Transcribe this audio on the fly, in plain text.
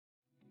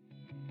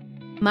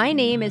My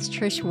name is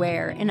Trish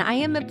Ware, and I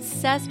am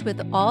obsessed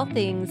with all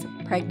things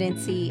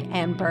pregnancy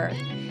and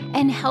birth,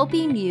 and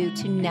helping you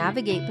to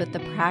navigate both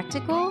the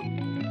practical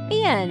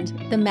and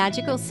the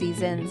magical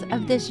seasons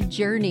of this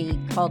journey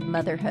called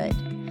motherhood.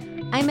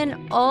 I'm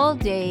an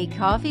all-day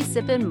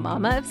coffee-sipping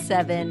mama of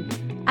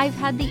 7. I've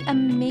had the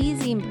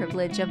amazing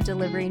privilege of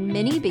delivering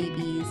many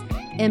babies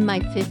in my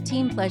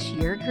 15-plus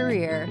year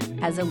career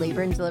as a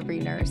labor and delivery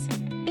nurse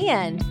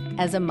and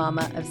as a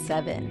mama of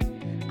 7.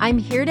 I'm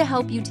here to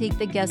help you take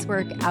the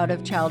guesswork out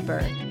of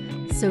childbirth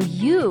so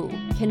you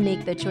can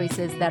make the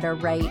choices that are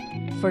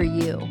right for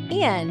you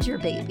and your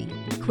baby.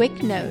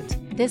 Quick note,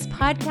 this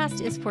podcast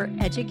is for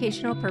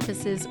educational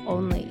purposes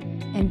only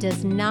and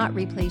does not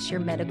replace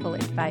your medical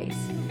advice.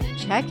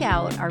 Check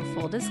out our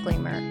full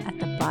disclaimer at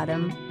the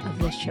bottom of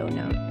the show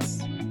notes.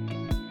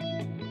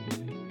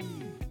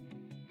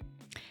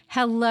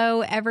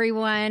 Hello,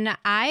 everyone.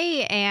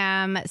 I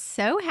am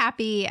so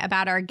happy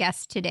about our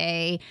guest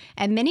today,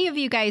 and many of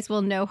you guys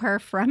will know her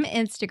from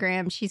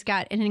Instagram. She's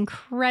got an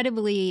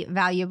incredibly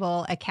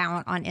valuable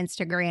account on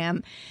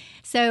Instagram.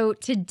 So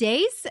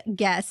today's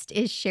guest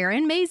is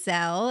Sharon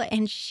Mazel,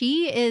 and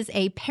she is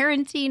a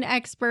parenting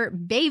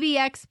expert, baby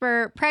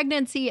expert,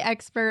 pregnancy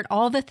expert,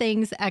 all the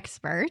things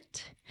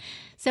expert.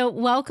 So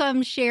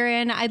welcome,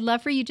 Sharon. I'd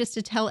love for you just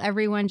to tell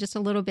everyone just a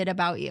little bit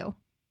about you.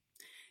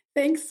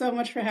 Thanks so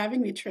much for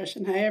having me, Trish,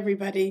 and hi,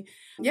 everybody.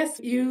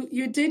 Yes,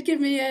 you did give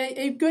me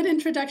a good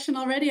introduction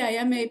already. I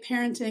am a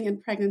parenting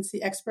and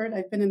pregnancy expert.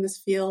 I've been in this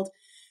field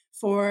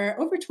for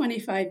over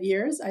 25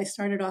 years. I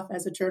started off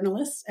as a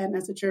journalist, and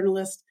as a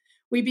journalist,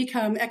 we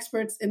become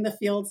experts in the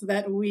fields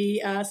that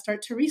we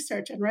start to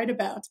research and write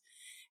about.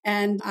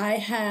 And I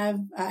have,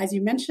 as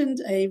you mentioned,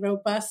 a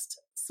robust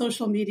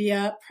social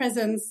media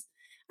presence.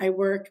 I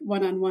work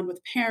one-on-one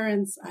with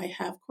parents. I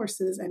have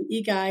courses and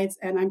e-guides,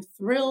 and I'm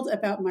thrilled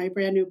about my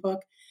brand new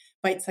book,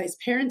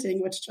 Bite-Sized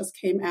Parenting, which just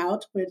came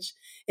out, which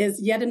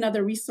is yet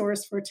another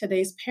resource for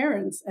today's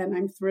parents. And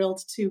I'm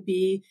thrilled to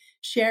be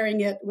sharing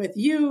it with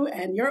you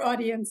and your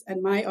audience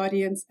and my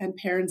audience and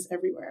parents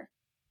everywhere.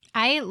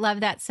 I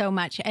love that so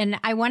much. And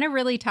I want to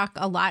really talk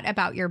a lot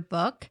about your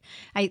book.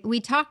 We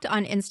talked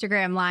on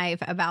Instagram Live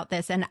about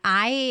this, and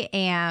I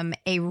am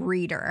a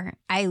reader.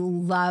 I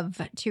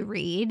love to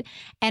read,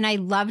 and I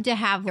love to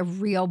have a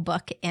real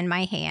book in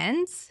my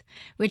hands,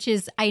 which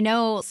is, I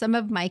know some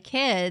of my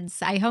kids,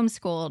 I've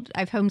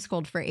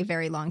homeschooled for a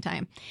very long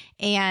time.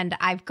 And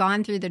I've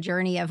gone through the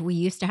journey of, we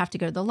used to have to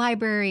go to the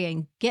library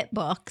and get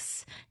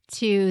books,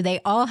 to they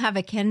all have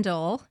a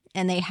Kindle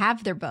and they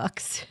have their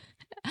books.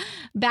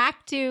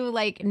 Back to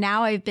like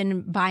now I've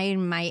been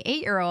buying my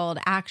 8-year-old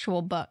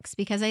actual books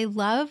because I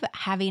love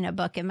having a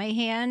book in my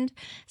hand.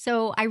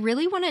 So I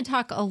really want to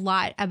talk a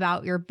lot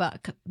about your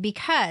book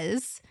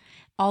because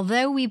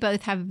although we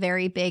both have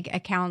very big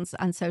accounts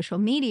on social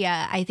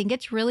media, I think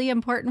it's really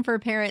important for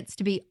parents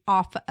to be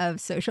off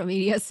of social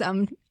media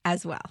some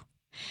as well.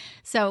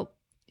 So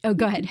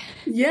go ahead.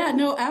 Yeah,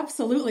 no,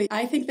 absolutely.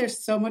 I think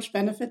there's so much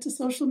benefit to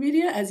social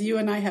media. As you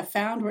and I have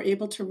found, we're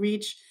able to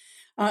reach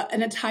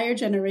an entire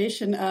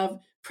generation of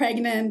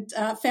pregnant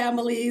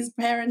families,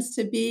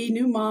 parents-to-be,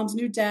 new moms,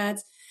 new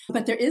dads.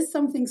 But there is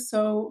something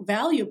so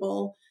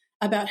valuable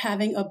about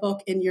having a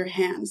book in your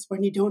hands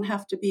when you don't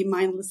have to be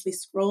mindlessly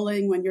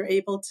scrolling, when you're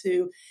able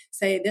to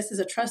say, this is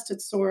a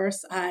trusted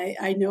source.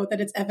 I know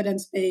that it's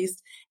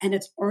evidence-based and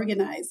it's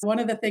organized. One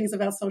of the things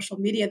about social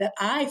media that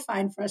I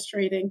find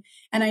frustrating,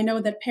 and I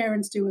know that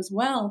parents do as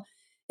well,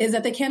 is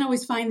that they can't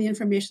always find the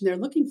information they're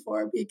looking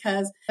for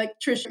because, like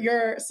Trish,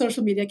 your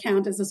social media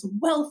account is this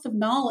wealth of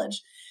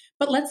knowledge.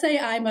 But let's say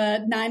I'm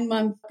a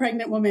 9-month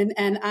pregnant woman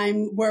and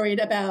I'm worried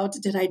about,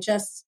 did I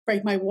just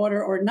break my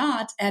water or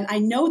not? And I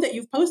know that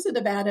you've posted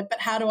about it,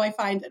 but how do I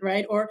find it,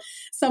 right? Or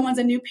someone's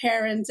a new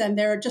parent and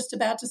they're just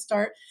about to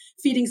start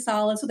feeding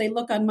solids. So they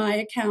look on my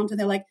account and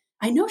they're like,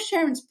 I know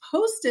Sharon's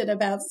posted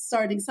about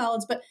starting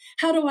solids, but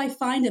how do I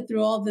find it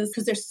through all this?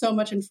 Because there's so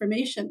much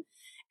information.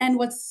 And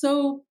what's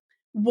so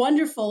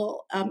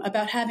wonderful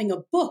about having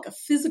a book, a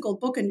physical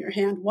book in your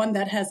hand, one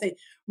that has a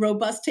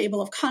robust table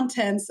of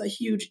contents, a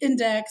huge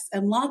index,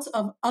 and lots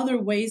of other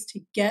ways to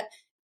get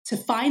to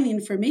find the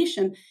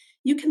information.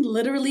 You can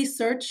literally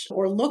search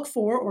or look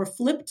for or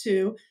flip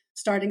to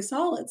starting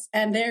solids.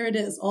 And there it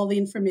is, all the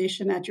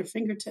information at your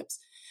fingertips.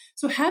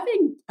 So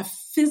having a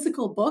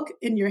physical book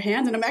in your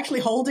hand, and I'm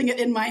actually holding it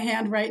in my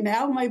hand right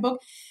now, my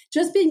book,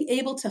 just being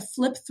able to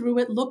flip through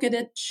it, look at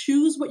it,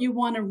 choose what you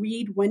want to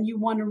read when you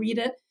want to read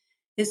it,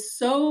 is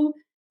so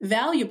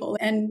valuable.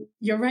 And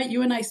you're right,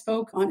 you and I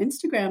spoke on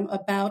Instagram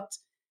about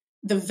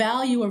the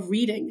value of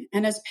reading.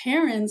 And as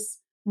parents,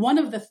 one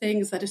of the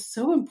things that is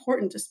so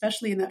important,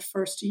 especially in that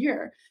first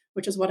year,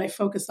 which is what I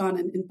focus on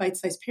in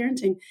bite-sized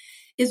parenting,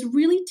 is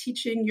really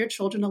teaching your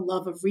children a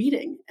love of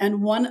reading.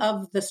 And one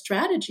of the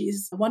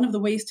strategies, one of the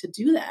ways to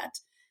do that,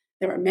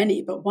 there are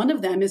many, but one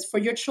of them is for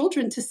your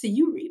children to see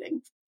you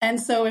reading. And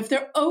so if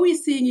they're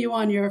always seeing you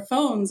on your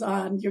phones,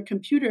 on your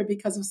computer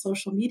because of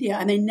social media,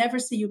 and they never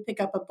see you pick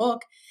up a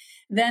book,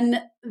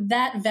 then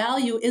that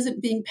value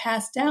isn't being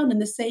passed down in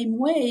the same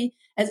way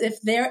as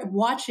if they're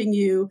watching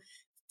you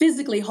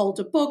physically hold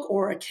a book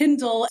or a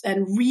Kindle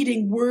and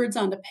reading words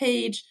on the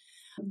page.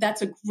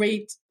 That's a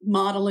great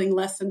modeling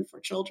lesson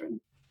for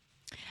children.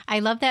 I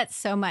love that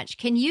so much.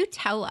 Can you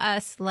tell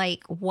us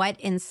like what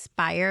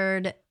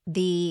inspired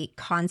the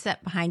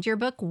concept behind your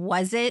book?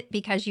 Was it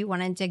because you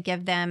wanted to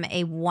give them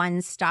a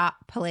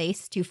one-stop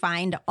place to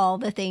find all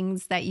the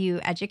things that you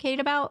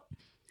educate about?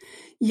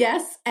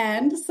 Yes,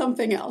 and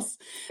something else.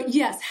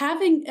 Yes,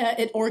 having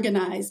it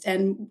organized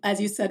and,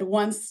 as you said,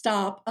 one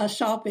stop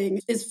shopping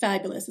is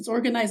fabulous. It's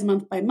organized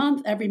month by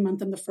month, every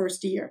month in the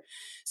first year.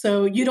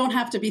 So you don't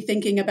have to be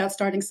thinking about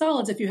starting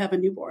solids if you have a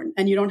newborn,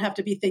 and you don't have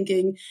to be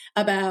thinking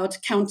about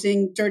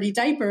counting dirty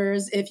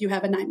diapers if you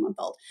have a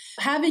 9-month-old.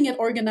 Having it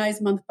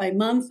organized month by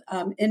month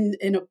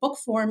in a book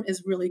form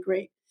is really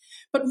great.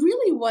 But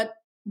really what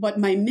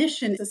my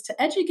mission is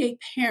to educate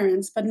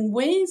parents, but in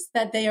ways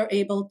that they are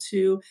able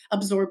to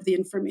absorb the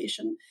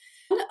information.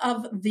 One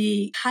of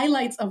the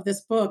highlights of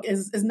this book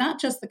is not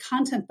just the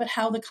content, but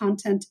how the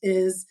content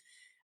is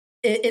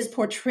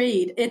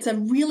portrayed. It's a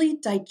really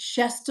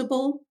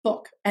digestible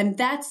book. And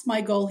that's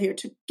my goal here,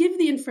 to give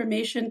the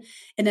information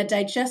in a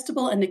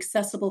digestible and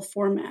accessible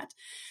format.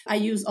 I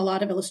use a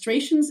lot of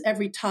illustrations.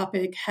 Every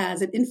topic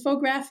has an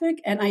infographic.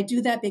 And I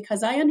do that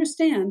because I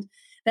understand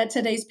that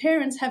today's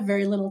parents have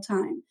very little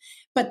time,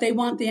 but they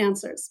want the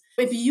answers.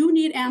 If you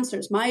need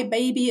answers, my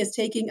baby is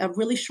taking a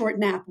really short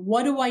nap.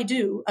 What do I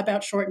do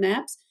about short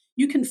naps?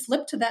 You can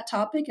flip to that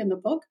topic in the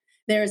book.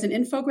 There's an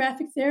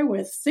infographic there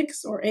with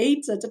 6 or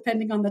 8,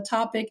 depending on the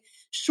topic,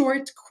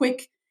 short,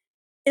 quick,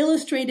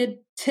 illustrated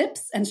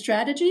tips and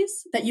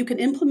strategies that you can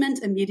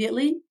implement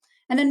immediately.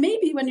 And then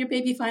maybe when your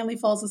baby finally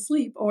falls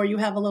asleep, or you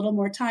have a little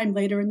more time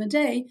later in the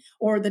day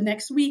or the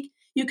next week,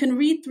 you can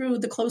read through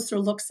the closer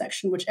look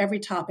section, which every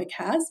topic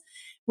has,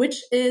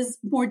 which is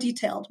more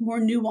detailed, more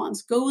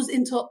nuanced, goes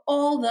into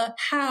all the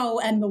how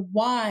and the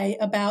why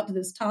about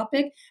this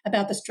topic,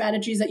 about the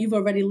strategies that you've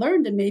already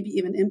learned and maybe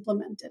even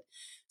implemented.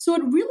 So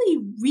it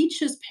really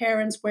reaches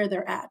parents where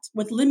they're at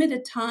with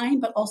limited time,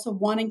 but also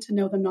wanting to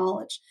know the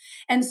knowledge.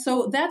 And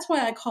so that's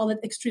why I call it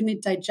extremely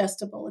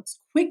digestible. It's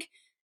quick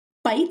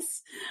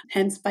bites,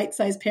 hence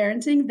bite-sized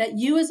parenting, that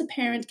you as a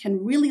parent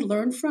can really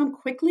learn from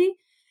quickly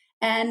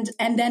and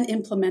then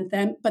implement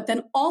them, but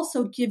then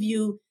also give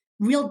you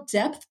real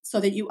depth so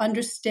that you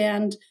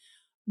understand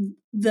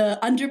the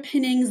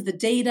underpinnings, the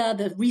data,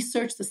 the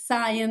research, the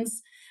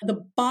science,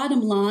 the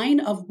bottom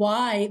line of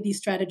why these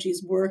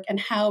strategies work and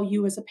how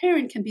you as a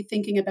parent can be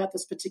thinking about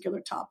this particular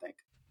topic.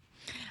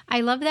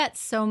 I love that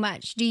so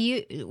much. Do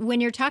you,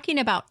 when you're talking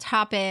about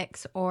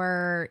topics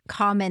or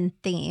common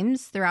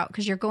themes throughout,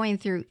 because you're going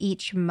through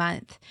each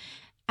month,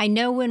 I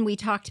know when we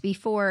talked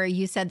before,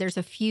 you said there's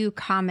a few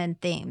common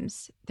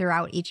themes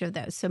throughout each of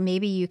those. So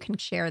maybe you can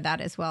share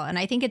that as well. And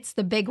I think it's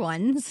the big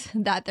ones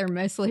that they're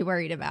mostly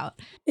worried about.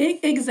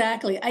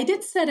 Exactly. I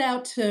did set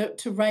out to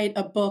write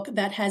a book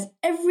that has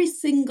every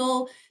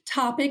single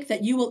topic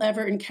that you will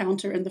ever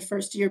encounter in the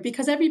first year,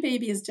 because every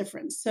baby is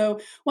different. So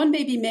one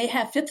baby may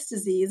have Fifth's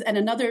disease and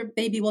another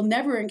baby will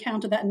never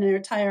encounter that in their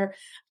entire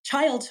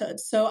childhood.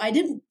 So I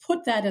didn't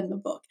put that in the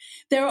book.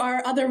 There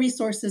are other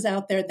resources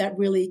out there that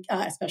really,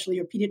 especially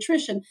your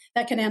pediatrician,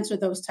 that can answer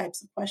those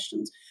types of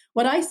questions.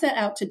 What I set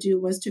out to do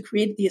was to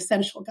create the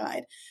essential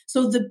guide.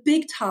 So the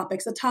big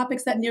topics, the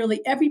topics that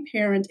nearly every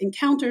parent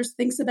encounters,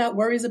 thinks about,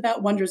 worries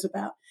about, wonders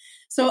about.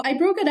 So I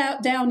broke it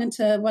out down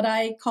into what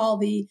I call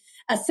the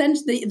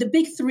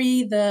big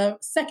 3, the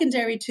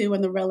secondary 2,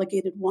 and the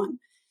relegated 1.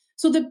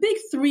 So the big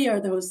 3 are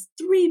those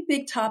 3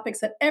 big topics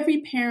that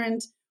every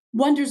parent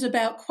wonders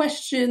about,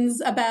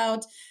 questions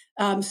about,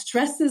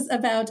 stresses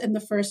about in the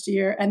first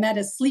year, and that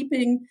is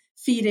sleeping,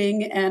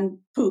 feeding, and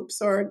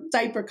poops or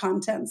diaper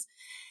contents.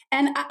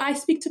 And I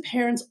speak to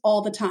parents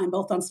all the time,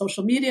 both on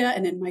social media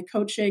and in my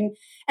coaching.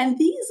 And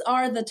these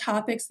are the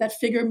topics that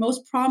figure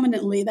most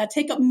prominently, that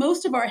take up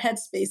most of our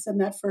headspace in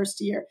that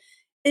first year.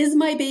 Is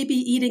my baby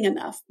eating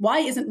enough? Why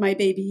isn't my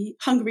baby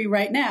hungry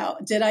right now?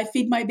 Did I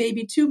feed my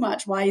baby too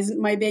much? Why isn't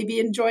my baby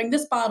enjoying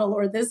this bottle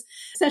or this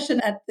session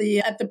at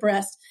the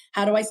breast?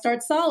 How do I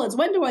start solids?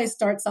 When do I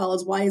start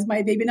solids? Why is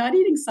my baby not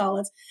eating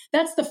solids?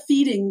 That's the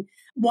feeding,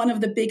 one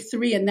of the big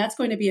 3, and that's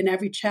going to be in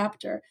every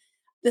chapter.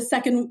 The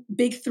second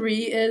big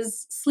 3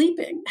 is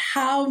sleeping.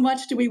 How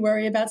much do we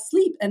worry about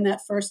sleep in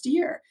that first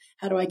year?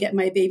 How do I get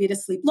my baby to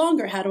sleep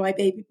longer? How do I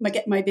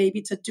get my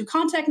baby to do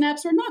contact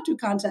naps or not do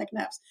contact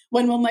naps?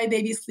 When will my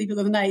baby sleep in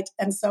the night?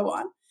 And so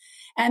on.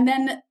 And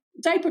then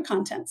diaper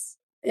contents.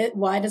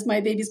 Why does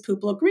my baby's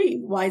poop look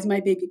green? Why is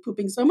my baby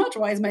pooping so much?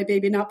 Why is my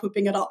baby not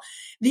pooping at all?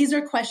 These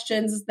are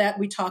questions that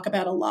we talk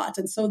about a lot.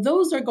 And so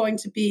those are going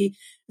to be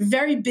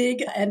very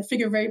big and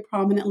figure very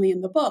prominently in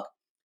the book.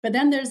 But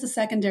then there's the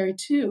secondary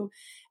 2.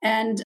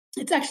 And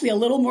it's actually a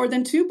little more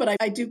than 2, but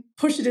I do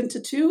push it into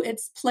 2.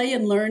 It's play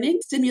and learning,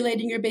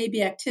 stimulating your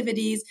baby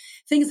activities,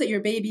 things that your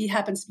baby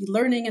happens to be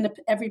learning in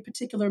every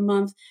particular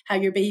month, how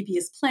your baby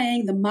is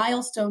playing, the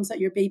milestones that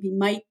your baby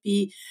might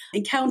be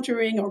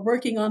encountering or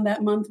working on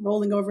that month,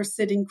 rolling over,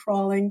 sitting,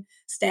 crawling,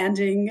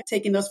 standing,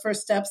 taking those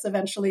first steps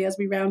eventually as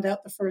we round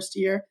out the first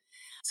year.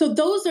 So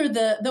those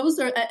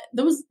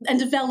and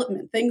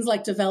development, things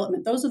like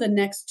development, those are the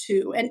next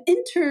two. And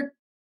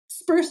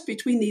interspersed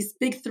between these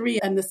big three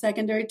and the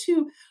secondary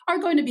two are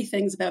going to be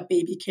things about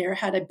baby care,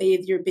 how to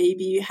bathe your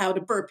baby, how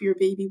to burp your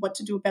baby, what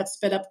to do about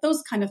spit up.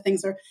 Those kind of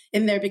things are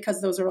in there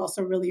because those are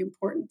also really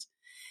important.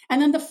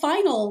 And then the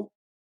final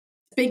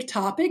big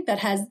topic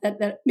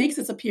that makes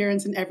its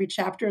appearance in every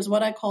chapter is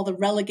what I call the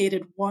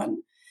relegated one.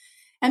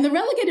 And the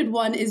relegated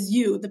one is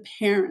you, the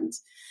parent.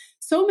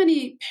 So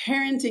many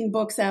parenting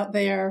books out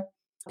there,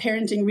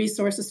 parenting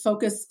resources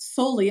focus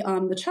solely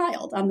on the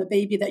child, on the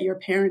baby that you're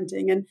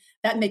parenting. And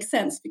that makes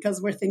sense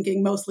because we're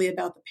thinking mostly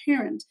about the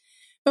parent.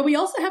 But we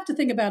also have to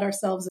think about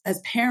ourselves as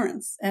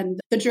parents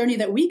and the journey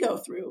that we go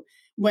through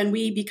when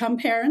we become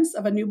parents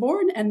of a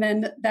newborn, and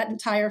then that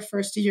entire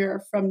first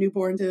year from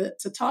newborn to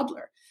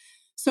toddler.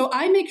 So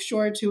I make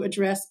sure to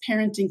address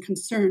parenting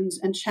concerns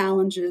and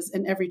challenges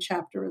in every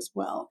chapter as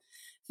well.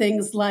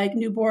 Things like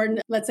newborn,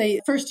 let's say,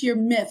 first year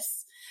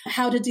myths,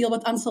 how to deal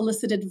with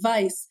unsolicited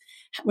advice,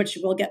 which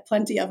we'll get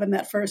plenty of in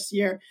that first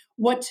year,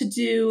 what to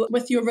do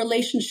with your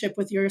relationship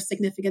with your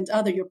significant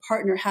other, your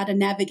partner, how to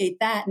navigate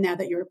that now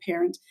that you're a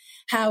parent,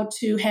 how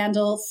to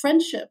handle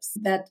friendships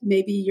that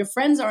maybe your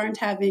friends aren't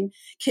having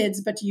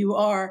kids, but you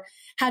are,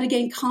 how to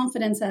gain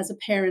confidence as a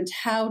parent,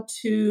 how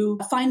to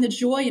find the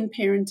joy in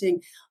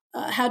parenting,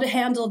 how to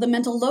handle the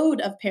mental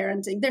load of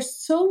parenting. There's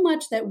so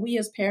much that we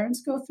as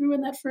parents go through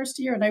in that first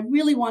year. And I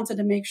really wanted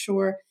to make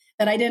sure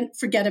that I didn't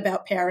forget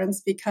about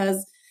parents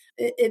because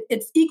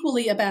it's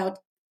equally about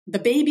the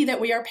baby that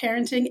we are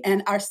parenting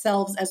and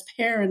ourselves as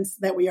parents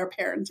that we are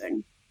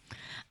parenting.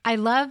 I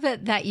love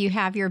that you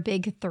have your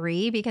big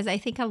three because I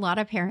think a lot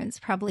of parents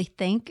probably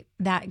think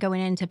that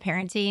going into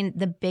parenting,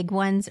 the big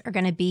ones are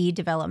going to be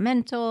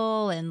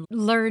developmental and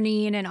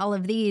learning and all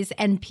of these,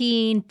 and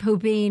peeing,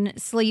 pooping,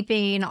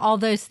 sleeping, all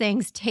those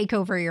things take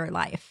over your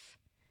life.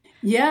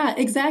 Yeah,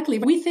 exactly.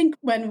 We think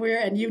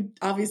and you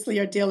obviously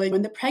are dealing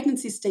in the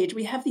pregnancy stage,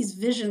 we have these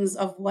visions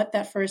of what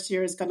that first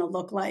year is going to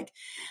look like.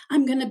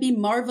 I'm going to be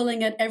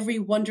marveling at every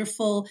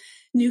wonderful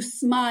new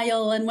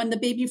smile. And when the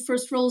baby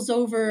first rolls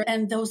over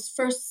and those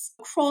first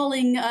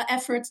crawling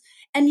efforts.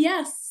 And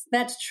yes,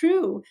 that's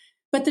true.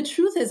 But the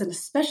truth is, and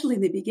especially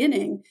in the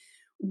beginning,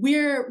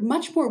 we're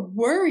much more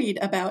worried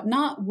about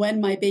not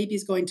when my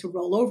baby's going to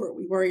roll over.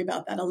 We worry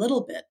about that a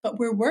little bit, but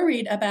we're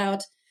worried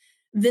about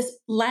this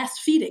last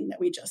feeding that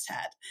we just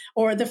had,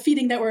 or the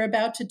feeding that we're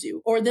about to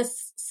do, or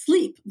this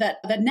sleep, the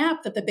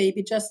nap that the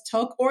baby just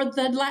took, or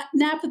the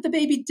nap that the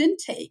baby didn't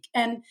take.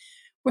 And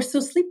we're so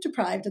sleep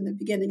deprived in the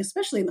beginning,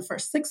 especially in the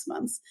first 6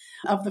 months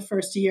of the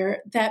first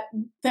year, that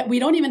we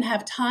don't even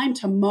have time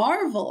to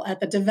marvel at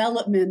the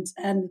development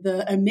and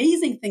the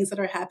amazing things that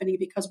are happening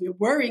because we're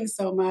worrying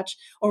so much,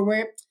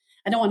 or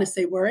I don't want to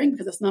say worrying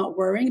because it's not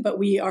worrying, but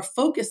we are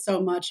focused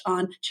so much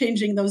on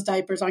changing those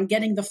diapers, on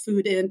getting the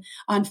food in,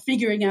 on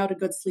figuring out a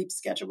good sleep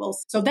schedule.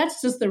 So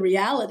that's just the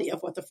reality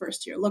of what the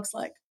first year looks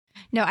like.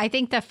 No, I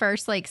think the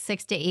first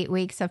 6 to 8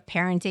 weeks of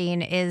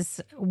parenting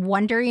is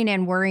wondering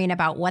and worrying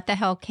about what the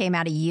hell came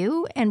out of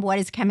you and what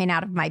is coming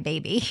out of my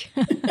baby.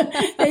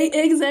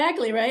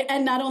 Exactly, right?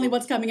 And not only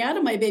what's coming out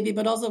of my baby,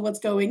 but also what's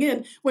going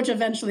in, which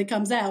eventually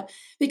comes out.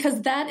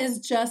 Because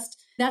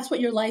that's what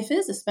your life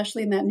is,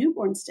 especially in that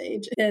newborn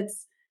stage.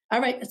 It's,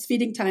 all right, it's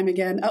feeding time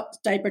again. Oh,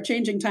 diaper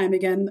changing time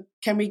again.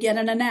 Can we get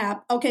in a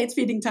nap? Okay, it's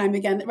feeding time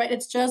again, right?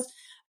 It's just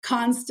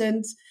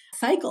constant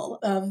cycle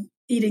of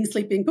eating,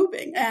 sleeping,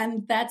 pooping.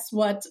 And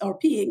or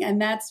peeing.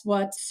 And that's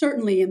what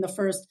certainly in the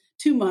first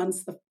 2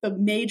 months, the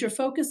major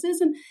focus is.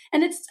 And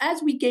it's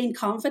as we gain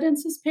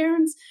confidence as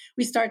parents,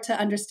 we start to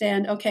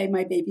understand, okay,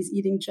 my baby's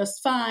eating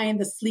just fine.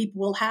 The sleep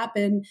will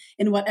happen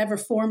in whatever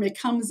form it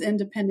comes in,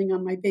 depending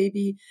on my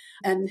baby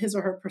and his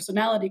or her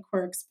personality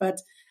quirks. But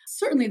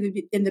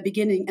certainly in the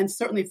beginning, and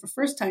certainly for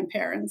first-time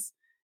parents,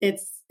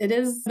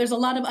 there's a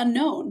lot of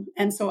unknown.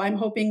 And so I'm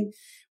hoping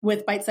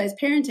with bite-sized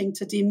parenting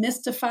to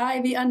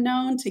demystify the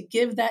unknown, to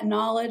give that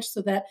knowledge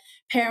so that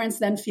parents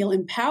then feel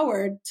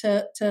empowered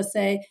to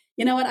say,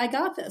 you know what, I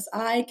got this.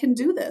 I can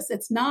do this.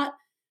 It's not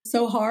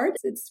so hard.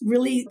 It's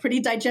really pretty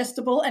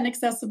digestible and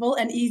accessible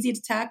and easy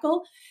to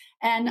tackle.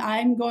 And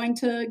I'm going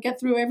to get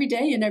through every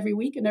day and every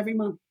week and every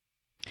month.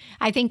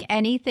 I think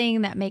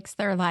anything that makes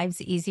their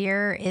lives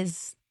easier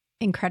is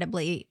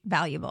incredibly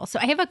valuable. So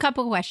I have a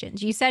couple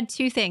questions. You said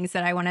two things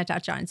that I want to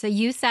touch on. So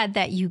you said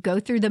that you go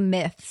through the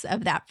myths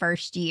of that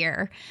first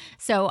year.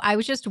 So I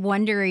was just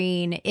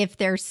wondering if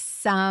there's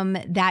some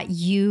that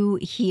you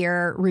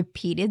hear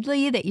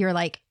repeatedly that you're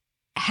like,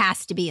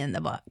 has to be in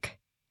the book.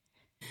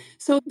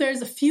 So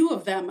there's a few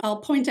of them.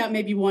 I'll point out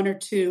maybe one or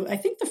two. I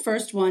think the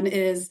first one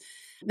is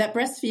that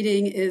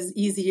breastfeeding is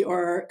easy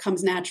or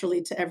comes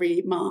naturally to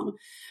every mom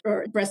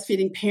or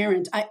breastfeeding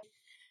parent.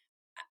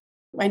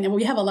 I know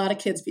we have a lot of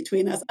kids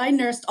between us. I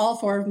nursed all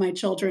 4 of my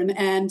children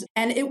and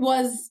it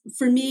was,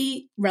 for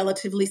me,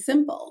 relatively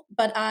simple.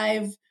 But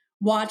I've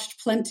watched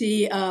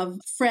plenty of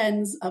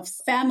friends, of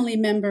family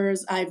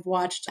members. I've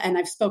watched and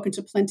I've spoken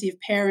to plenty of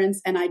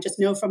parents. And I just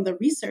know from the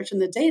research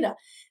and the data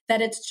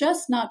that it's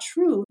just not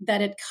true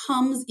that it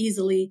comes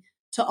easily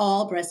to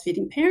all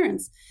breastfeeding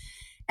parents.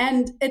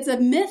 And it's a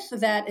myth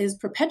that is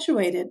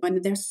perpetuated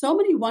when there's so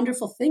many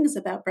wonderful things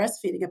about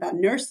breastfeeding, about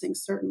nursing,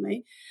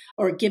 certainly,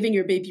 or giving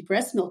your baby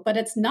breast milk, but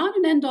it's not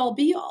an end all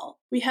be all.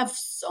 We have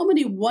so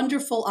many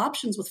wonderful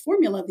options with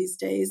formula these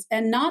days,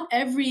 and not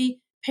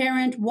every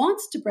parent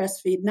wants to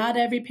breastfeed. Not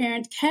every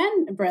parent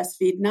can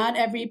breastfeed. Not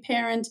every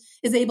parent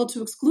is able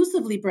to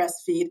exclusively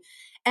breastfeed.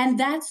 And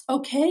that's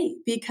okay,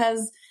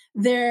 because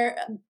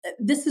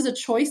this is a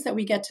choice that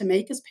we get to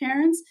make as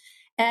parents.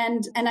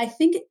 And I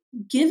think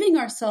giving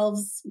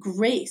ourselves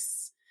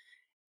grace,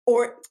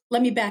 or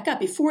let me back up,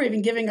 before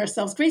even giving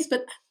ourselves grace,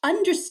 but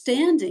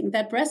understanding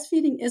that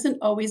breastfeeding isn't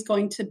always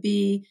going to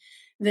be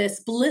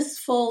this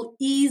blissful,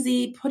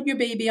 easy, put your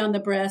baby on the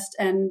breast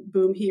and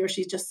boom, he or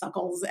she just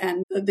suckles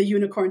and the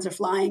unicorns are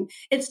flying.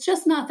 It's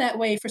just not that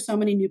way for so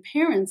many new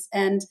parents.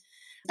 And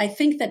I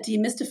think that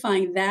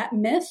demystifying that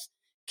myth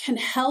can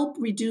help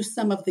reduce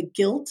some of the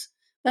guilt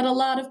that a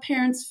lot of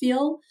parents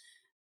feel,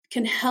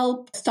 can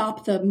help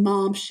stop the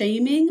mom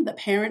shaming, the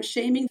parent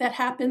shaming that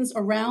happens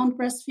around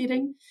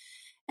breastfeeding.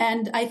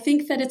 And I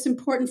think that it's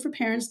important for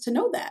parents to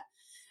know that.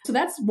 So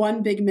that's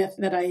one big myth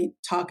that I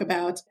talk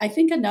about. I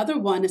think another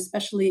one,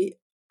 especially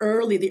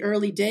the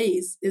early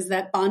days, is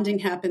that bonding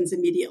happens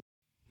immediately.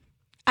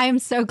 I am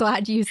so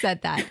glad you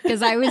said that,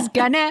 because I was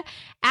going to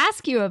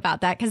ask you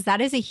about that, because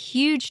that is a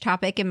huge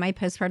topic in my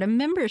postpartum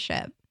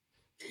membership.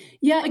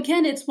 Yeah,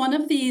 again, it's one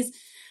of these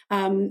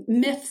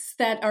myths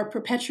that are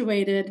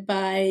perpetuated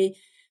by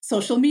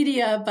social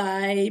media,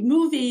 by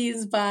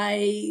movies,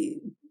 by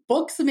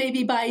books,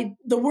 maybe by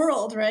the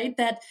world, right?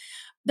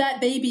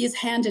 That baby is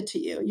handed to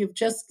you. You've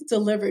just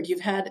delivered.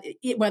 You've had,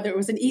 whether it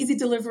was an easy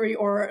delivery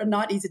or a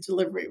not easy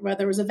delivery,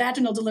 whether it was a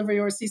vaginal delivery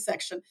or a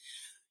C-section,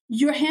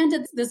 you're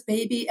handed this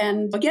baby.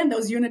 And again,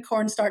 those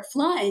unicorns start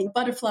flying,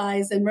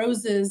 butterflies and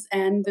roses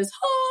and this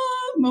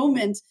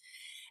moment.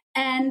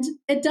 And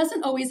it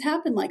doesn't always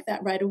happen like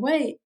that right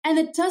away. And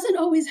it doesn't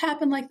always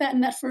happen like that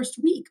in that first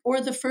week or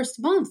the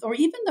first month or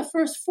even the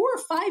first 4 or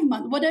 5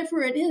 months,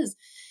 whatever it is.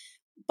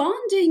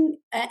 Bonding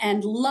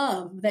and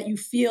love that you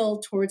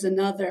feel towards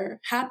another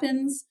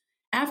happens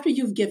after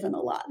you've given a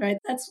lot, right?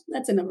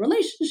 That's in a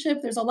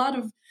relationship. There's a lot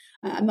of,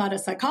 I'm not a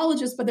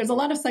psychologist, but there's a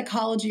lot of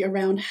psychology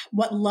around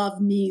what love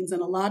means.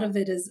 And a lot of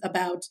it is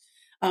about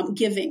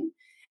giving.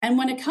 And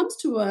when it comes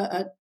to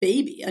a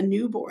baby, a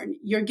newborn,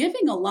 you're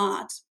giving a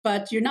lot,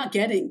 but you're not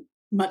getting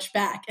much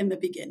back in the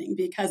beginning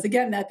because,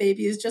 again, that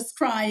baby is just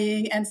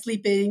crying and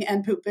sleeping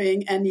and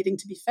pooping and needing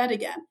to be fed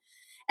again.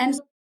 And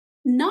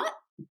not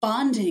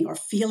bonding or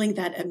feeling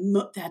that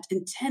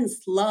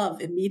intense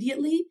love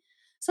immediately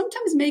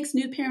sometimes makes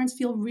new parents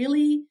feel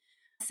really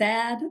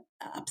sad,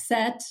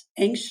 upset,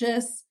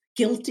 anxious,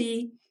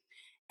 guilty.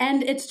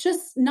 And it's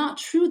just not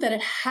true that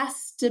it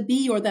has to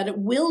be or that it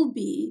will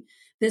be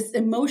this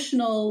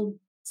emotional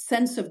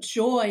sense of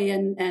joy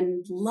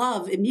and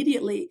love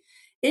immediately.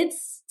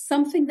 It's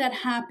something that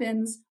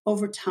happens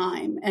over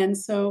time. And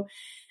so,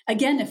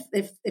 again,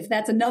 if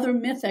that's another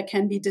myth that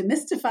can be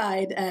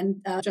demystified and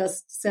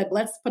just said,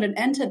 let's put an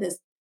end to this.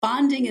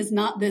 Bonding is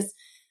not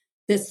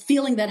this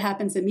feeling that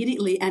happens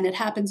immediately and it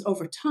happens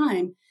over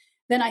time.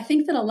 Then I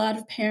think that a lot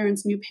of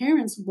parents, new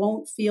parents,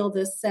 won't feel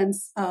this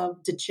sense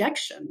of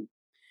dejection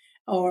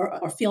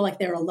or feel like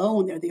they're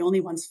alone. They're the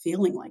only ones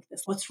feeling like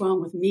this. What's wrong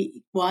with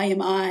me? Why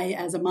am I,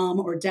 as a mom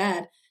or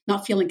dad,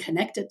 not feeling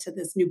connected to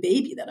this new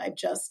baby that I've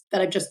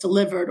just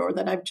delivered or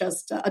that I've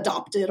just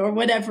adopted or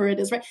whatever it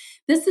is, right?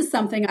 This is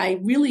something I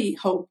really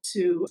hope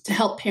to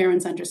help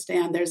parents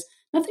understand. There's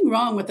nothing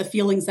wrong with the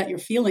feelings that you're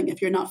feeling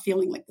if you're not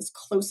feeling like this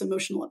close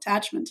emotional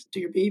attachment to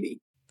your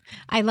baby.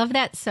 I love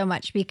that so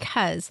much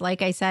because,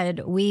 like I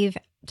said, we've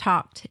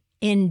talked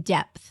in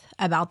depth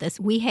about this.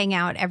 We hang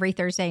out every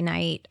Thursday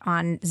night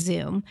on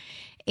Zoom,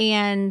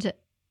 and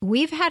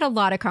we've had a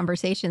lot of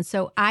conversations.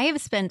 So I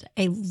have spent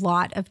a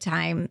lot of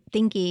time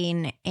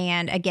thinking,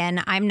 and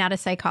again, I'm not a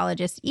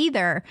psychologist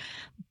either,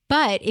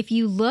 but if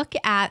you look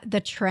at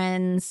the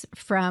trends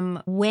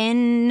from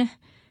when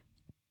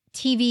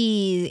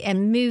TV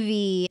and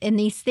movie and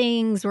these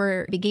things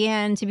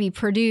began to be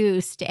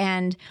produced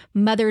and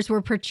mothers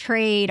were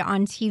portrayed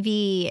on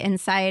TV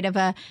inside of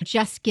a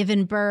just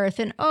given birth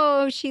and,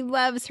 oh, she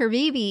loves her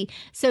baby.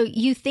 So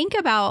you think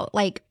about,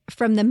 like,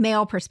 from the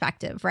male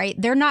perspective, right?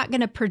 They're not going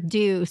to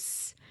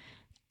produce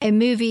a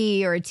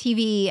movie or a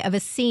TV of a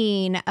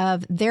scene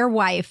of their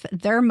wife,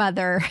 their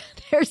mother,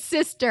 their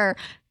sister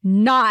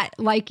not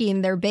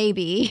liking their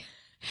baby.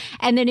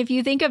 And then if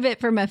you think of it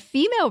from a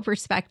female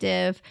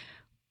perspective,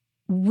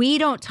 we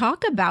don't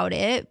talk about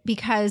it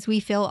because we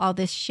feel all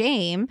this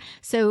shame.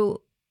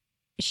 So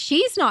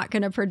she's not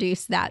going to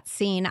produce that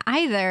scene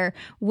either,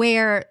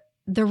 where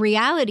the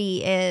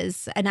reality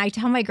is, and I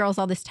tell my girls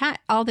all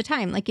the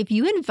time, like, if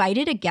you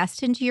invited a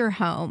guest into your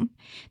home,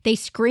 they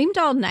screamed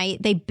all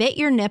night, they bit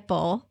your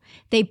nipple,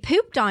 they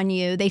pooped on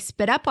you, they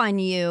spit up on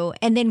you,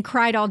 and then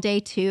cried all day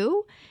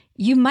too,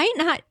 you might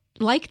not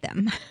like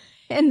them.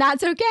 And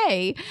that's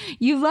okay.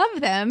 You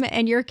love them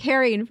and you're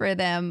caring for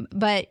them,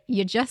 but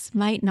you just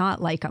might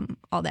not like them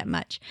all that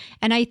much.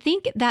 And I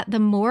think that the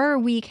more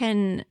we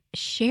can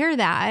share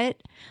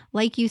that,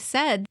 like you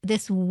said,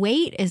 this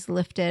weight is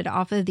lifted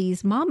off of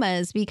these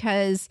mamas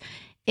because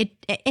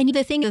and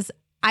the thing is,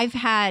 I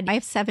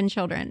have 7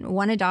 children,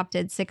 1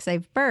 adopted, 6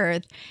 I've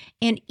birthed,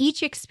 and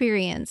each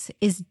experience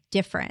is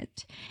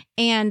different.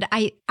 And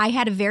I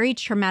had a very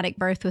traumatic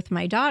birth with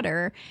my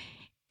daughter,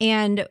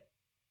 and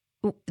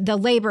the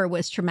labor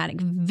was traumatic,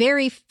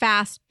 very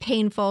fast,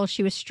 painful.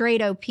 She was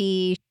straight OP,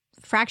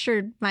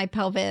 fractured my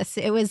pelvis.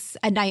 It was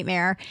a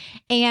nightmare.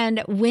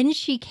 And when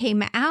she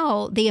came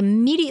out, they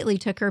immediately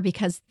took her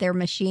because their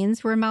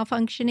machines were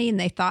malfunctioning.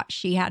 They thought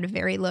she had a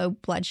very low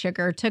blood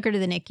sugar, took her to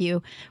the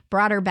NICU,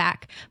 brought her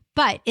back.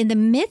 But in the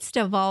midst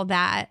of all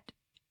that,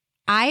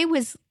 I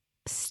was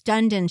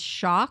stunned and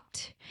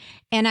shocked.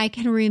 And I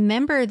can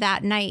remember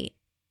that night,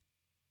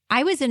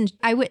 I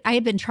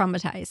had been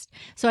traumatized.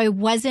 So I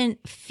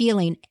wasn't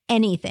feeling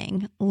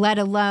anything, let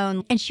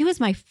alone, and she was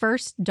my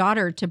first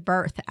daughter to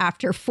birth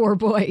after 4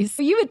 boys.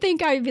 You would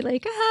think I'd be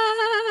like,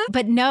 ah,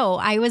 but no,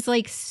 I was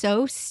like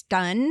so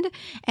stunned.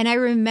 And I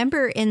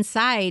remember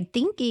inside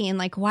thinking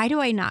like, why do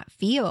I not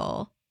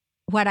feel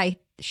what I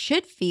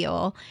should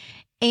feel?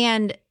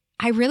 And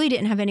I really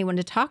didn't have anyone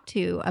to talk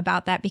to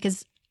about that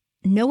because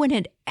no one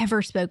had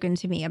ever spoken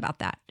to me about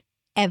that,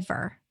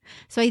 ever.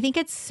 So I think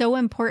it's so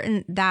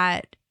important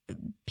that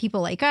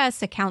people like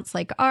us, accounts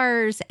like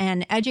ours,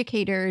 and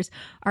educators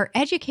are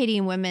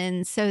educating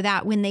women so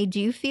that when they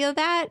do feel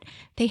that,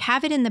 they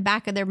have it in the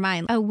back of their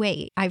mind. Oh,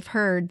 wait, I've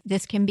heard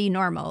this can be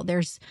normal.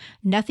 There's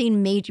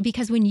nothing major.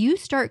 Because when you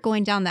start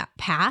going down that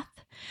path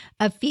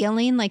of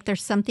feeling like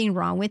there's something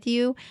wrong with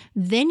you,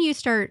 then you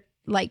start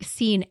like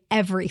seeing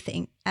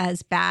everything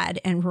as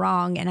bad and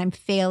wrong, and I'm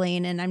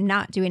failing and I'm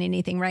not doing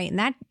anything right. And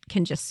that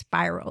can just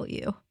spiral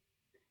you.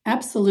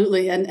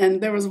 Absolutely.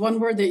 And there was one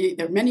word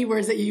there are many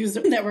words that you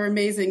used that were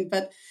amazing,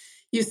 but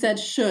you said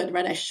should,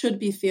 right? I should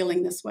be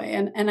feeling this way.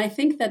 And I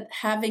think that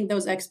having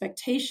those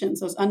expectations,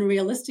 those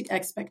unrealistic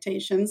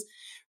expectations,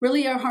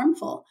 really are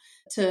harmful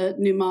to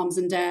new moms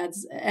and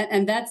dads.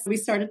 And that's, we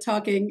started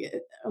talking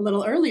a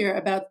little earlier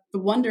about the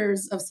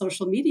wonders of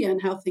social media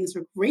and how things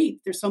are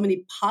great. There's so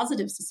many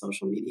positives to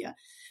social media,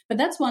 but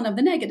that's one of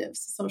the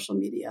negatives to social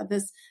media,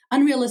 this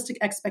unrealistic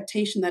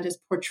expectation that is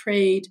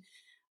portrayed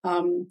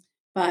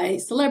by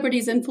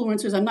celebrities,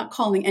 influencers. I'm not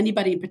calling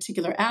anybody in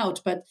particular out,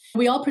 but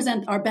we all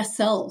present our best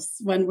selves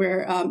when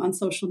we're on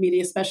social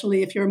media,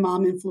 especially if you're a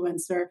mom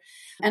influencer.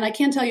 And I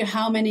can't tell you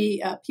how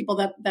many people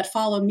that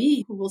follow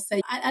me who will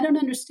say, I don't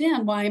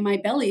understand why my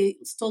belly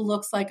still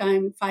looks like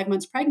I'm 5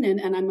 months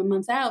pregnant and I'm a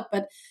month out,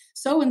 but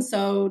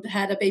so-and-so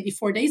had a baby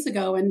 4 days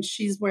ago and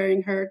she's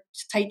wearing her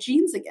tight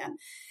jeans again,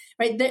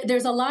 right?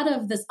 There's a lot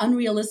of this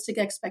unrealistic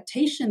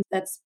expectation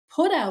that's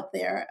put out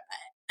there.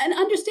 And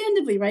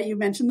understandably, right? You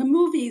mentioned the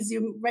movies,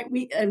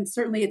 and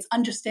certainly it's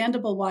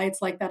understandable why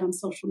it's like that on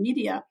social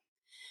media.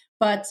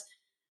 But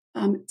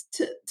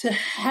to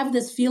have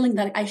this feeling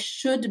that I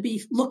should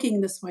be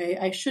looking this way,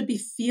 I should be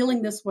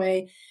feeling this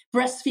way,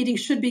 breastfeeding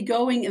should be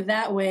going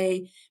that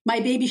way, my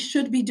baby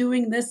should be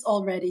doing this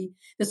already.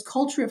 This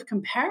culture of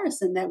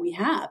comparison that we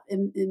have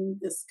in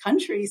this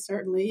country,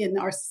 certainly in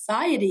our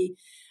society,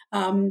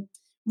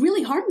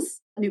 really harms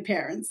new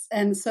parents.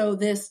 And so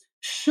this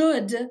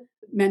should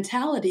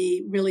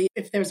mentality, really,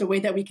 if there's a way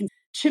that we can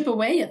chip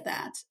away at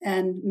that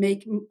and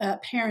make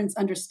parents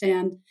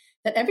understand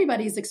that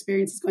everybody's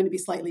experience is going to be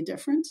slightly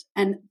different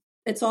and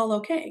it's all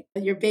okay.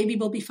 Your baby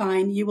will be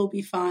fine. You will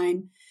be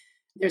fine.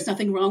 There's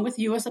nothing wrong with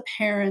you as a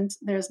parent.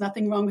 There's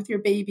nothing wrong with your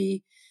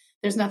baby.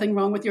 There's nothing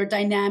wrong with your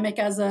dynamic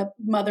as a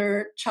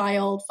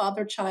mother-child,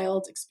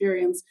 father-child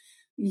experience.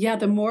 Yeah,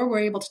 the more we're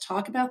able to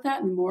talk about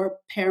that and the more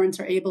parents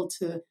are able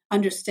to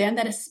understand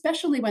that,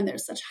 especially when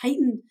there's such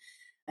heightened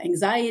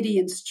anxiety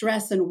and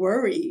stress and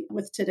worry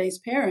with today's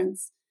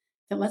parents,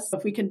 that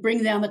if we can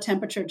bring down the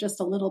temperature just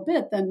a little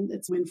bit, then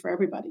it's a win for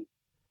everybody.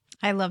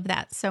 I love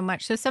that so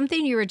much. So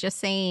something you were just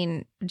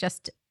saying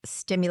just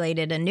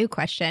stimulated a new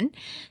question.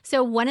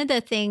 So one of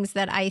the things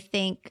that I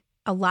think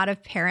a lot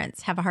of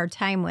parents have a hard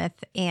time with,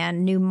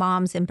 and new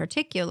moms in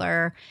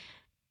particular,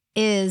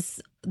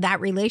 is that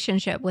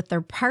relationship with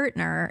their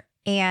partner.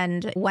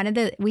 And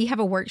we have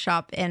a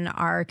workshop in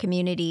our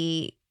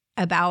community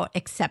about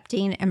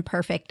accepting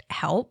imperfect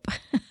help.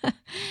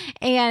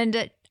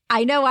 And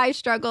I know I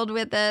struggled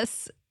with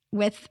this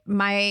with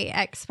my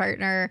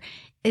ex-partner,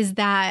 is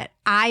that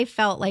I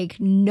felt like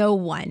no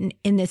one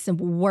in this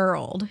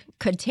world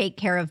could take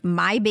care of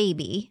my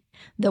baby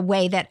the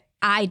way that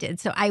I did.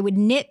 So I would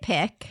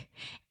nitpick,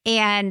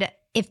 and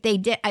if they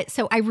did,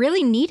 so I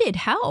really needed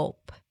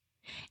help.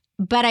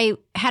 But I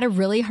had a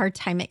really hard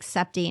time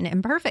accepting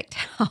imperfect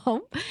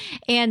help.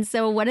 And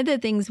so one of the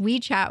things we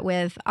chat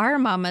with our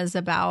mamas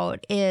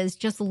about is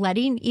just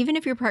letting, even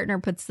if your partner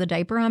puts the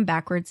diaper on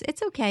backwards,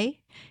 it's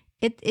okay.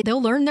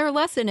 They'll learn their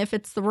lesson if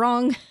it's the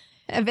wrong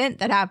event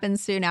that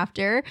happens soon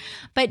after.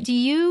 But do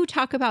you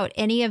talk about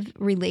any of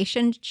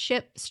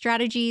relationship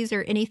strategies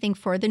or anything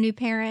for the new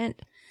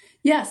parent?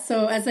 Yes.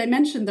 So as I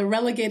mentioned, the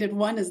relegated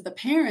one is the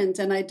parent,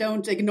 and I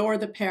don't ignore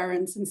the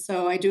parents. And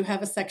so I do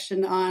have a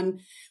section on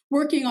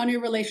working on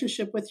your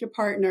relationship with your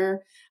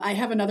partner. I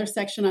have another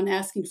section on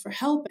asking for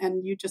help.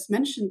 And you just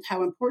mentioned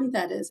how important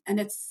that is. And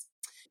it's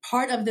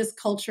part of this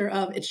culture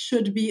of it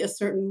should be a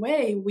certain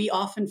way. We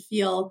often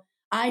feel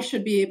I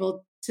should be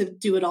able to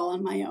do it all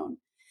on my own.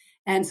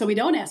 And so we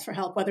don't ask for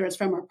help, whether it's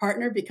from our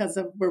partner because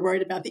we're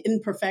worried about the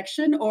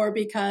imperfection, or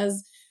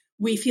because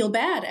we feel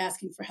bad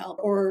asking for help,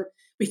 or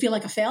we feel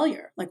like a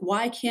failure. Like,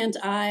 why can't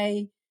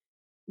I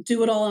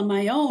do it all on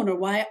my own? Or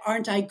why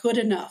aren't I good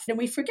enough? And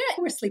we forget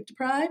we're sleep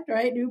deprived,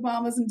 right? New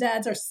mamas and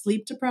dads are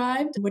sleep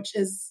deprived, which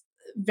is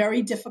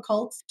very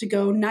difficult to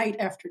go night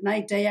after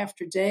night, day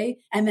after day,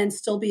 and then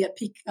still be at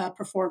peak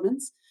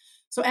performance.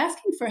 So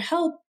asking for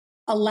help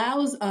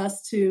allows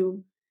us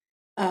to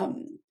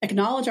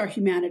acknowledge our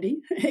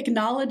humanity,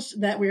 acknowledge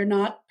that we're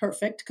not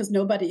perfect, because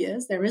nobody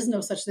is. There is no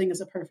such thing as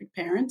a perfect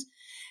parent.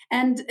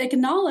 And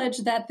acknowledge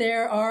that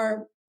there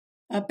are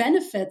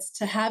benefits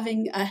to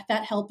having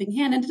that helping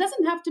hand. And it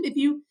doesn't have to, if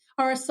you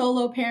are a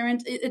solo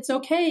parent, it's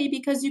okay,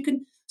 because you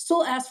can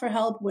still ask for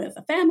help with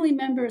family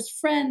members,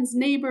 friends,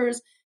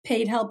 neighbors,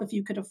 paid help if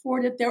you could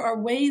afford it. There are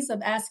ways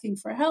of asking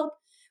for help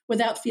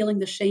without feeling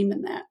the shame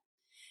in that.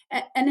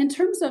 And in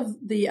terms of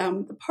the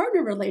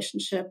partner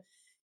relationship,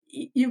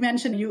 you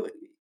mentioned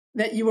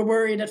that you were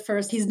worried at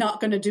first he's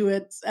not going to do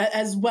it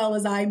as well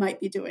as I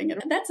might be doing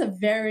it. That's a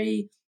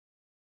very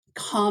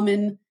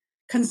common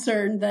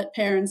concern that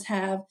parents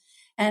have.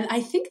 And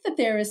I think that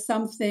there is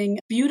something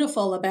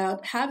beautiful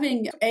about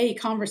having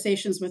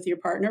conversations with your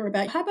partner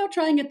about how about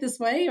trying it this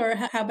way, or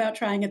how about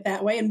trying it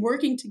that way, and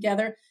working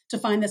together to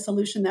find the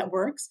solution that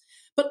works.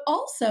 But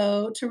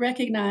also to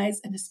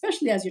recognize, and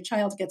especially as your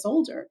child gets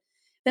older,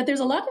 that there's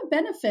a lot of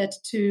benefit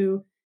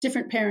to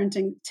different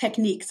parenting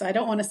techniques. I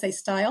don't want to say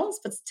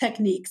styles, but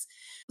techniques.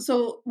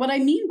 So what I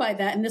mean by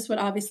that, and this would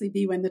obviously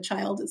be when the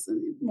child is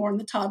more in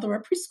the toddler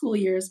or preschool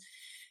years,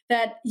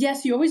 that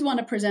yes, you always want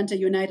to present a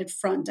united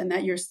front, and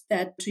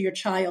that to your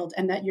child,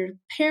 and that your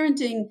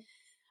parenting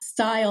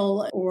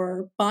style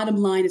or bottom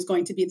line is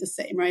going to be the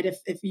same, right?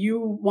 If you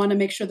want to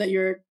make sure that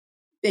your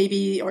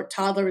baby or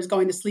toddler is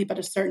going to sleep at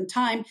a certain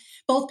time,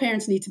 both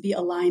parents need to be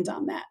aligned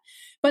on that.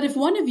 But if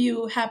one of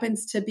you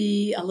happens to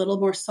be a little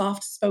more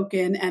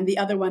soft-spoken and the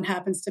other one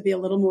happens to be a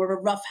little more of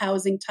a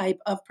roughhousing type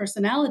of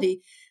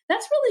personality,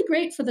 that's really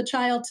great for the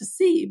child to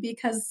see,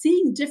 because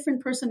seeing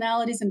different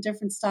personalities and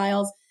different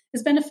styles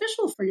is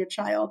beneficial for your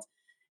child.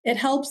 It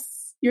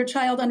helps your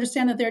child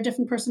understand that there are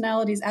different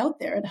personalities out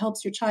there. It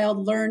helps your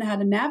child learn how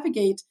to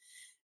navigate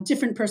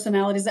different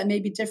personalities that may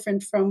be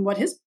different from what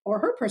his or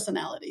her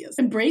personality is.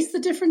 Embrace the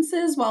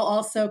differences while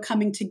also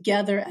coming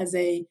together as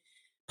a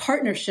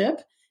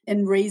partnership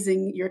in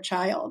raising your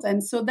child.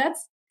 And so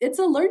it's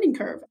a learning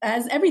curve,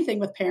 as everything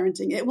with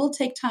parenting. It will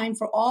take time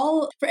for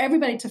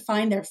everybody to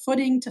find their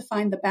footing, to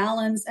find the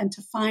balance, and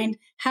to find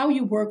how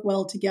you work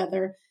well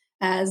together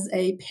as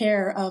a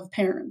pair of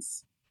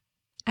parents.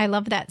 I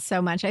love that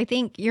so much. I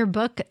think your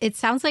book, it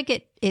sounds like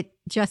it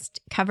just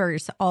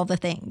covers all the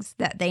things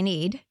that they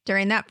need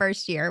during that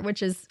first year,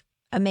 which is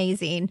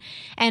amazing.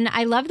 And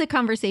I love the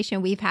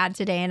conversation we've had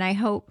today. And I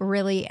hope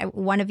really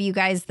one of you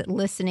guys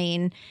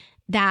listening,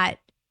 that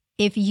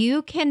if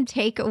you can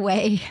take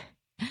away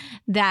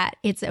that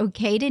it's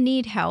okay to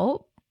need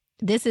help,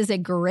 this is a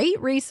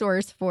great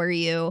resource for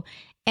you.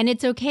 And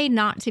it's okay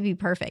not to be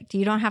perfect.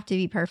 You don't have to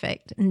be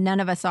perfect. None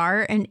of us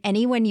are. And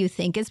anyone you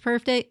think is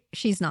perfect,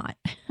 she's not.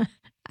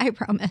 I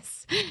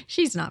promise.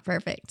 She's not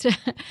perfect.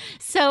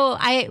 So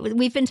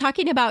we've been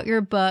talking about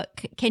your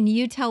book. Can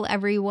you tell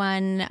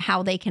everyone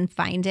how they can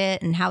find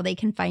it and how they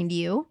can find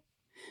you?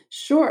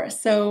 Sure.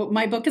 So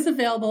my book is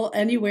available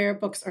anywhere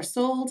books are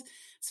sold.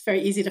 It's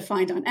very easy to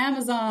find on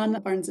Amazon,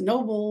 Barnes &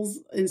 Nobles,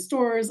 in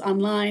stores,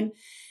 online,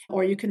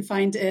 or you can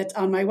find it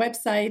on my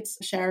website,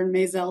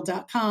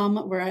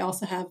 SharonMazel.com, where I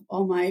also have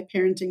all my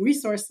parenting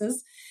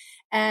resources.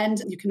 And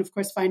you can, of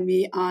course, find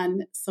me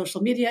on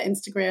social media,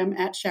 Instagram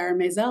at Sharon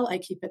Mazel. I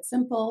keep it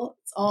simple.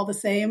 It's all the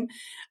same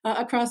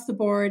across the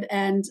board.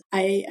 And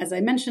I, as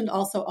I mentioned,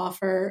 also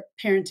offer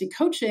parenting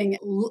coaching,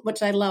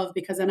 which I love,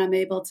 because then I'm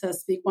able to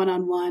speak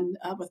one-on-one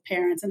with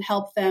parents and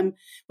help them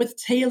with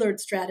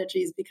tailored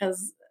strategies,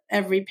 because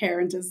every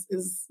parent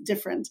is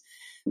different.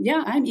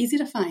 Yeah, I'm easy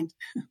to find.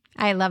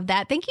 I love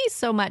that. Thank you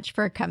so much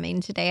for coming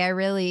today. I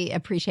really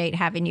appreciate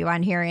having you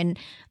on here and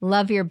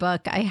love your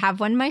book. I have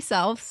one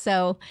myself,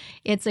 so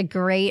it's a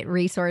great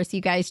resource.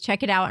 You guys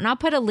check it out. And I'll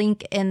put a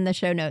link in the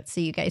show notes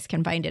so you guys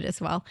can find it as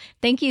well.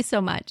 Thank you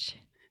so much.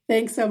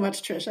 Thanks so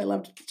much, Trish. I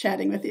loved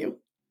chatting with you.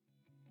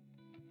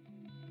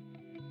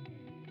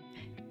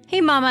 Hey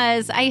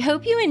mamas, I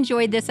hope you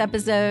enjoyed this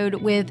episode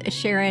with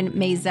Sharon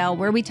Mazel,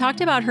 where we talked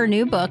about her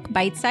new book,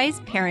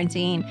 Bite-Sized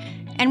Parenting.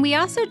 And we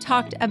also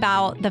talked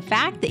about the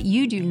fact that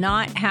you do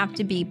not have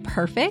to be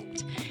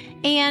perfect,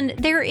 and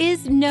there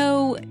is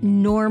no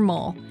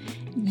normal.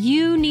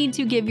 You need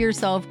to give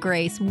yourself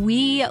grace.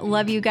 We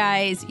love you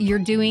guys. You're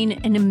doing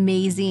an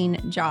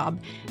amazing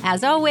job.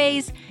 As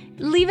always,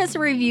 leave us a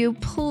review,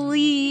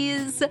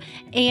 please,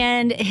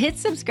 and hit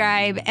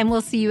subscribe, and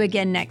we'll see you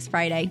again next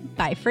Friday.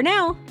 Bye for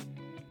now.